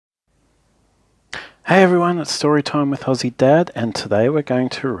Hey everyone, it's Storytime with Aussie Dad, and today we're going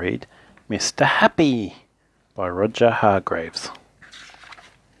to read Mr. Happy by Roger Hargreaves.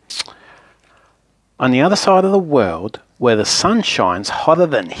 On the other side of the world, where the sun shines hotter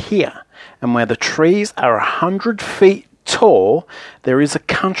than here, and where the trees are 100 feet tall, there is a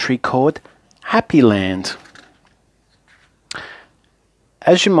country called Happy Land.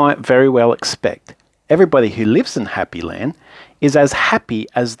 As you might very well expect, everybody who lives in Happy Land is as happy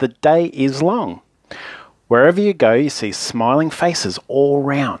as the day is long. Wherever you go, you see smiling faces all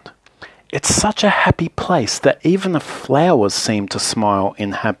round. It's such a happy place that even the flowers seem to smile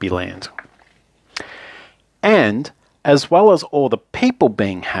in Happy Land. And, as well as all the people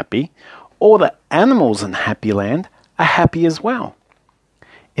being happy, all the animals in Happy Land are happy as well.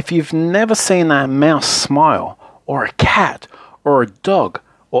 If you've never seen a mouse smile, or a cat, or a dog,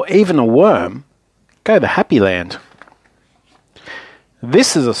 or even a worm, go to Happy Land.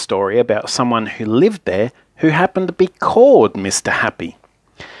 This is a story about someone who lived there who happened to be called Mr. Happy.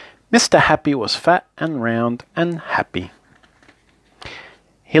 Mr. Happy was fat and round and happy.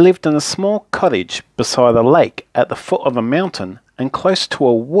 He lived in a small cottage beside a lake at the foot of a mountain and close to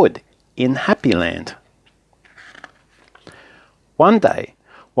a wood in Happy Land. One day,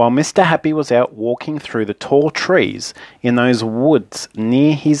 while Mr. Happy was out walking through the tall trees in those woods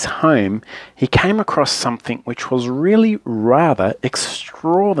near his home, he came across something which was really rather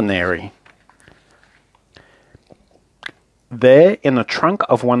extraordinary. There, in the trunk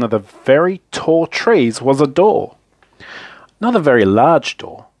of one of the very tall trees, was a door. Not a very large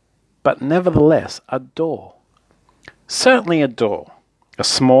door, but nevertheless a door. Certainly a door. A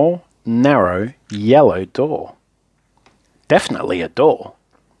small, narrow, yellow door. Definitely a door.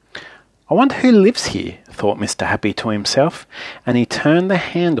 I wonder who lives here, thought Mr. Happy to himself, and he turned the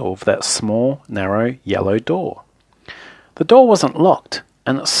handle of that small, narrow, yellow door. The door wasn't locked,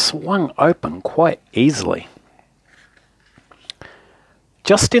 and it swung open quite easily.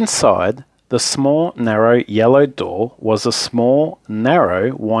 Just inside the small, narrow, yellow door was a small,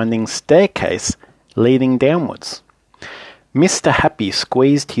 narrow, winding staircase leading downwards. Mr. Happy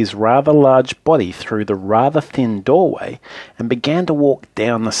squeezed his rather large body through the rather thin doorway and began to walk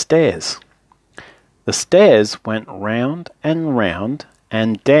down the stairs. The stairs went round and round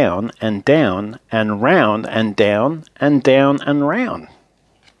and down and down and round and down and down and round.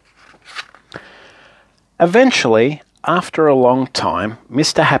 Eventually, after a long time,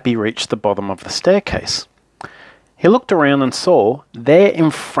 Mr. Happy reached the bottom of the staircase. He looked around and saw, there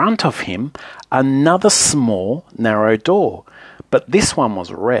in front of him, another small, narrow door, but this one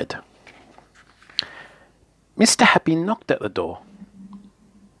was red. Mr. Happy knocked at the door.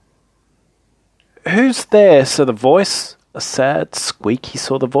 "Who's there?" said a voice, a sad, squeaky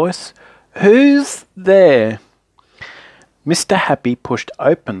sort of voice. "Who's there?" Mr. Happy pushed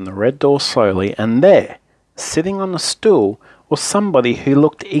open the red door slowly, and there, sitting on a stool, was somebody who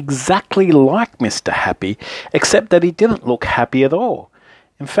looked exactly like Mr. Happy, except that he didn't look happy at all.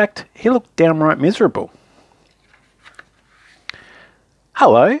 In fact, he looked downright miserable.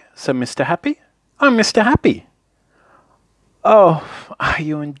 "Hello," said Mr. Happy. "I'm Mr. Happy." "Oh, are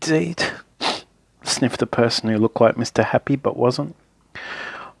you indeed?" sniffed the person who looked like Mr. Happy but wasn't.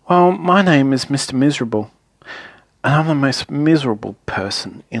 "Well, my name is Mr. Miserable, and I'm the most miserable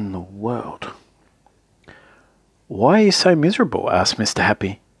person in the world." "Why are you so miserable?" asked Mr.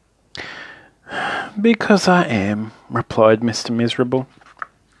 Happy. "Because I am," replied Mr. Miserable.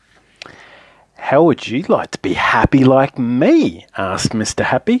 "How would you like to be happy like me?" asked Mr.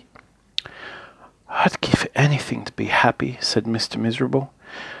 Happy. "I'd give anything to be happy," said Mr. Miserable.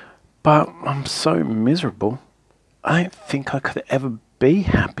 "But I'm so miserable, I don't think I could ever be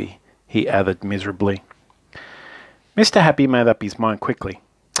happy," he added miserably. Mr. Happy made up his mind quickly.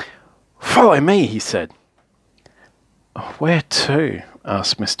 "Follow me," he said. "Where to?"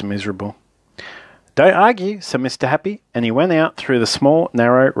 asked Mr. Miserable. "Don't argue," said Mr. Happy, and he went out through the small,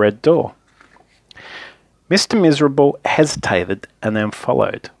 narrow, red door. Mr. Miserable hesitated and then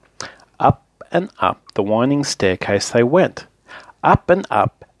followed. Up and up the winding staircase they went. Up and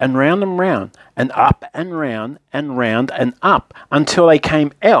round and up and round and up, until they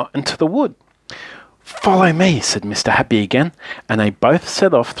came out into the wood. "Follow me," said Mr. Happy again, and they both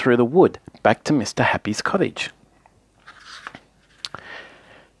set off through the wood back to Mr. Happy's cottage.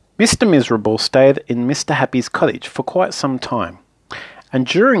 Mr. Miserable stayed in Mr. Happy's cottage for quite some time, and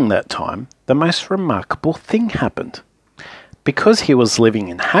during that time the most remarkable thing happened. Because he was living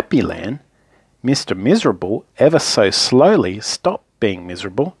in Happy Land, Mr. Miserable ever so slowly stopped being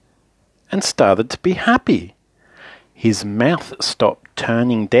miserable and started to be happy. His mouth stopped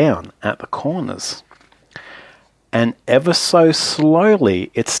turning down at the corners. and ever so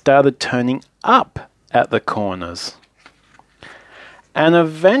slowly it started turning up at the corners. And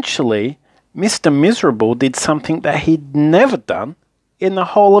eventually, Mr. Miserable did something that he'd never done in the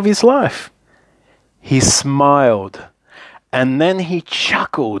whole of his life. He smiled, and then he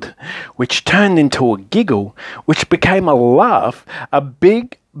chuckled, which turned into a giggle, which became a laugh, a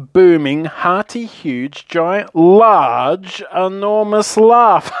big, booming, hearty, huge, giant, large, enormous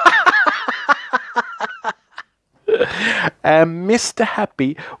laugh. And Mr.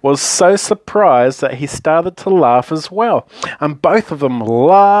 Happy was so surprised that he started to laugh as well. And both of them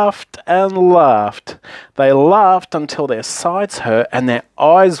laughed and laughed. They laughed until their sides hurt and their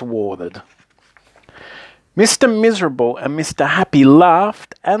eyes watered. Mr. Miserable and Mr. Happy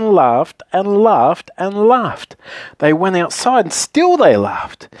laughed and laughed and laughed and laughed. They went outside and still they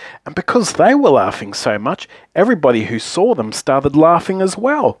laughed. And because they were laughing so much, everybody who saw them started laughing as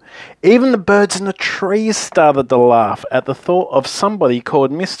well. Even the birds in the trees started to laugh at the thought of somebody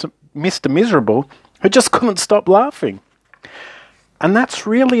called Mr. Miserable who just couldn't stop laughing. And that's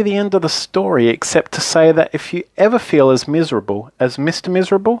really the end of the story, except to say that if you ever feel as miserable as Mr.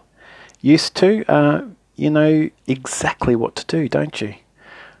 Miserable used to, you know exactly what to do, don't you?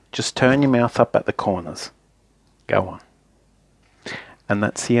 Just turn your mouth up at the corners. Go on. And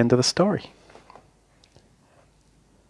that's the end of the story.